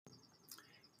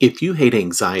If you hate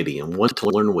anxiety and want to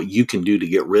learn what you can do to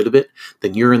get rid of it,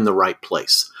 then you're in the right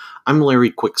place. I'm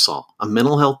Larry Quicksall, a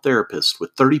mental health therapist with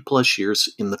 30 plus years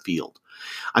in the field.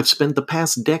 I've spent the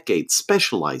past decade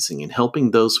specializing in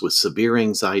helping those with severe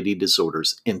anxiety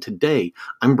disorders, and today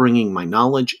I'm bringing my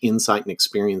knowledge, insight, and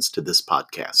experience to this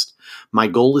podcast. My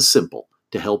goal is simple: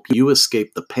 to help you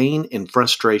escape the pain and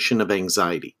frustration of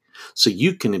anxiety so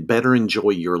you can better enjoy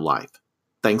your life.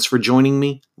 Thanks for joining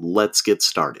me. Let's get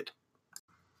started.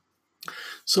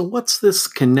 So, what's this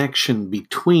connection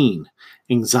between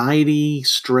anxiety,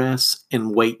 stress,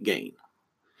 and weight gain?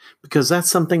 Because that's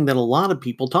something that a lot of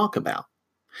people talk about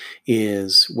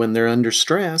is when they're under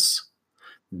stress,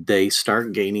 they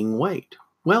start gaining weight.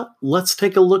 Well, let's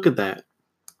take a look at that.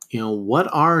 What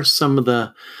are some of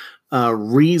the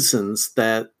reasons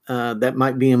that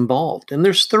might be involved? And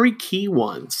there's three key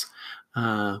ones.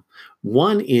 Uh,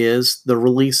 One is the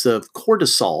release of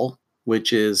cortisol,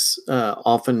 which is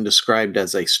often described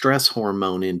as a stress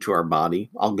hormone into our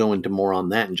body. I'll go into more on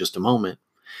that in just a moment,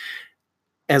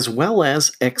 as well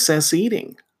as excess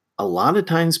eating. A lot of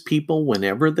times, people,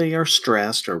 whenever they are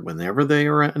stressed or whenever they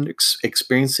are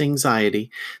experiencing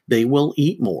anxiety, they will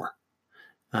eat more.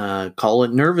 Call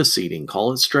it nervous eating,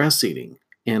 call it stress eating.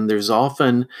 And there's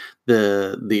often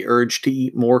the urge to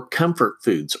eat more comfort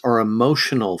foods or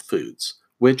emotional foods,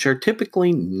 which are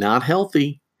typically not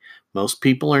healthy. Most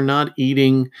people are not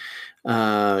eating,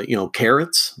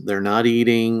 carrots. They're not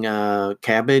eating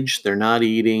cabbage. They're not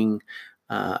eating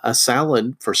a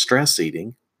salad for stress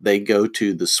eating. They go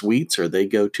to the sweets or they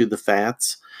go to the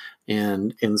fats.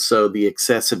 And so the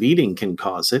excessive eating can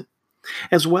cause it,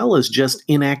 as well as just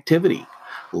inactivity.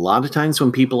 A lot of times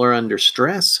when people are under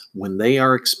stress, when they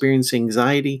are experiencing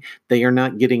anxiety, they are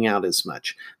not getting out as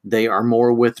much. They are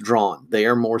more withdrawn. They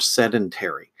are more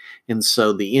sedentary. And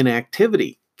so the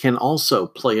inactivity can also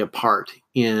play a part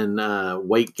in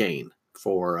weight gain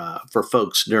for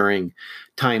folks during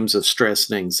times of stress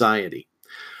and anxiety.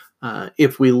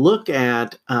 If we look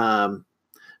at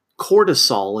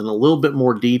cortisol in a little bit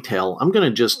more detail, I'm going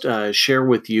to just share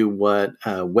with you what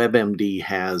WebMD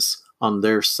has on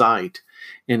their site.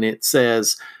 And it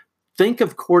says, think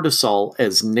of cortisol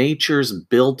as nature's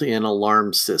built-in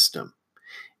alarm system.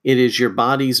 It is your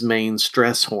body's main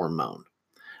stress hormone.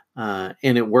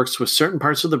 And it works with certain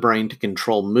parts of the brain to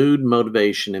control mood,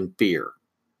 motivation, and fear.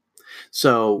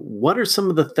 So, what are some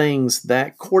of the things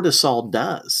that cortisol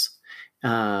does?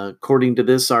 According to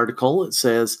this article, it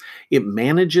says it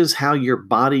manages how your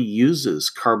body uses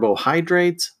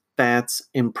carbohydrates, fats,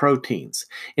 and proteins.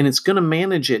 And it's going to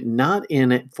manage it not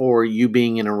in it for you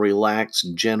being in a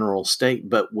relaxed general state,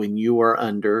 but when you are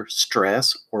under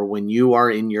stress or when you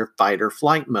are in your fight or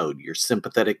flight mode, your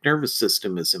sympathetic nervous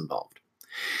system is involved.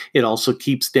 It also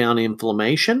keeps down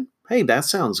inflammation. Hey, that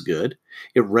sounds good.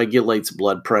 It regulates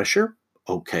blood pressure.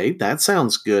 Okay, that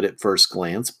sounds good at first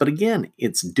glance. But again,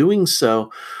 it's doing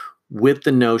so with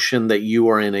the notion that you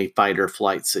are in a fight or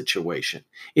flight situation.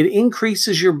 It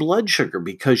increases your blood sugar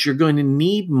because you're going to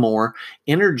need more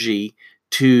energy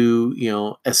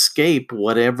to, escape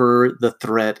whatever the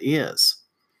threat is.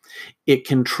 It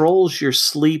controls your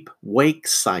sleep-wake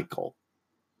cycle.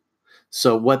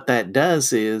 So what that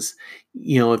does is,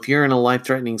 if you're in a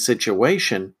life-threatening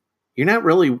situation, you're not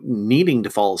really needing to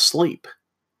fall asleep.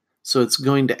 So it's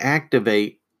going to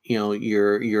activate,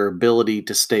 your ability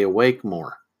to stay awake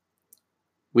more.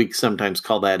 We sometimes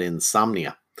call that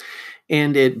insomnia.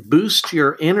 And it boosts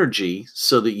your energy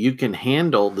so that you can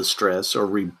handle the stress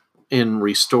and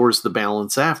restores the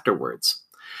balance afterwards.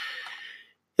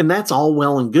 And that's all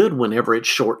well and good whenever it's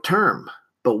short term.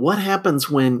 But what happens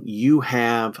when you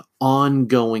have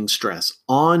ongoing stress,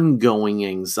 ongoing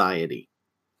anxiety?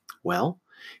 Well,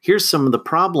 here's some of the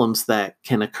problems that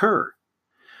can occur.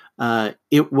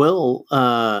 It will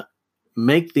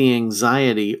make the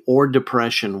anxiety or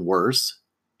depression worse.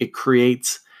 It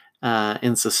creates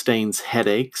and sustains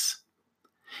headaches,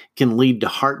 can lead to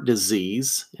heart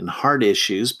disease and heart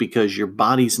issues because your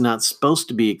body's not supposed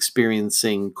to be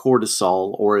experiencing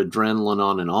cortisol or adrenaline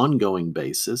on an ongoing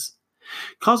basis.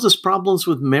 Causes problems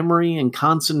with memory and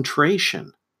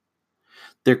concentration.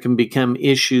 There can become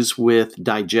issues with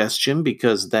digestion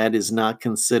because that is not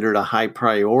considered a high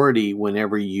priority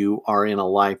whenever you are in a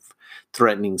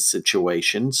life-threatening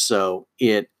situation. So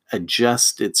it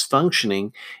adjusts its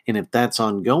functioning. And if that's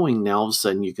ongoing, now all of a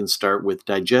sudden you can start with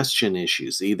digestion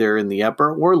issues, either in the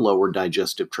upper or lower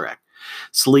digestive tract.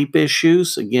 Sleep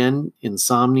issues, again,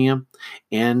 insomnia,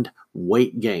 and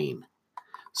weight gain.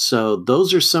 So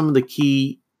those are some of the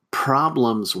key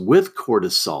problems with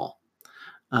cortisol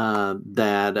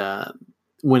that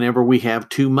whenever we have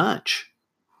too much.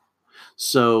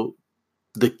 So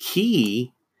the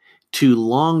key to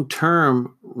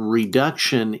long-term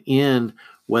reduction in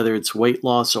whether it's weight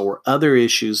loss or other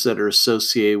issues that are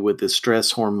associated with the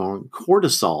stress hormone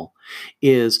cortisol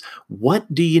is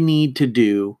what do you need to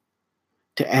do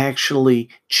to actually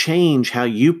change how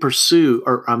you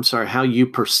how you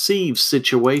perceive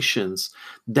situations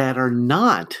that are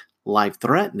not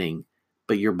life-threatening,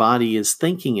 but your body is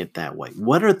thinking it that way.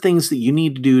 What are things that you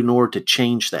need to do in order to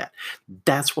change that?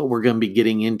 That's what we're going to be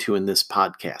getting into in this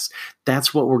podcast.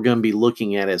 That's what we're going to be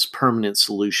looking at as permanent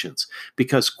solutions,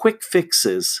 because quick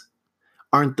fixes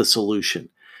aren't the solution.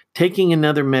 Taking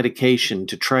another medication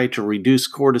to try to reduce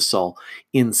cortisol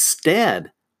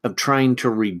instead of trying to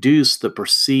reduce the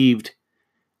perceived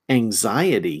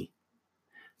anxiety,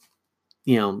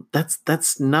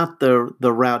 that's not the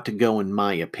route to go, in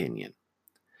my opinion.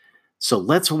 So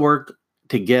let's work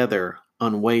together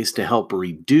on ways to help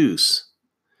reduce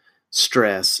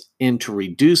stress and to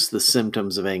reduce the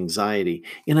symptoms of anxiety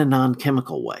in a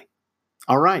non-chemical way.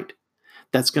 All right,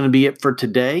 that's going to be it for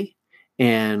today.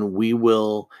 And we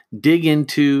will dig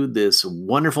into this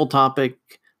wonderful topic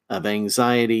of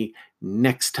anxiety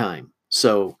next time.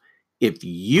 So if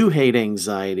you hate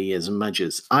anxiety as much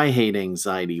as I hate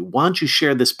anxiety, why don't you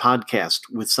share this podcast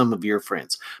with some of your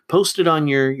friends? Post it on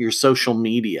your social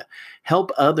media.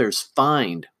 Help others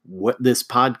find what this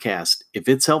podcast, if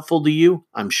it's helpful to you,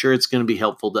 I'm sure it's going to be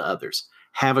helpful to others.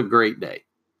 Have a great day.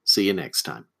 See you next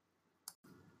time.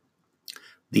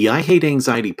 The I Hate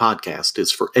Anxiety podcast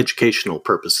is for educational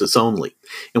purposes only,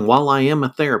 and while I am a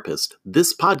therapist,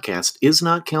 this podcast is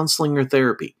not counseling or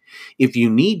therapy. If you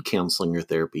need counseling or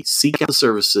therapy, seek out the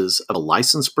services of a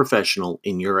licensed professional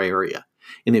in your area.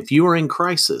 And if you are in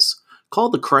crisis, call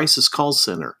the Crisis Call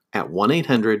Center at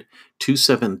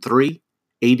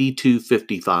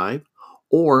 1-800-273-8255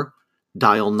 or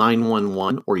dial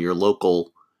 911 or your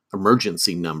local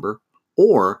emergency number,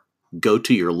 or go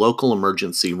to your local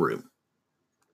emergency room.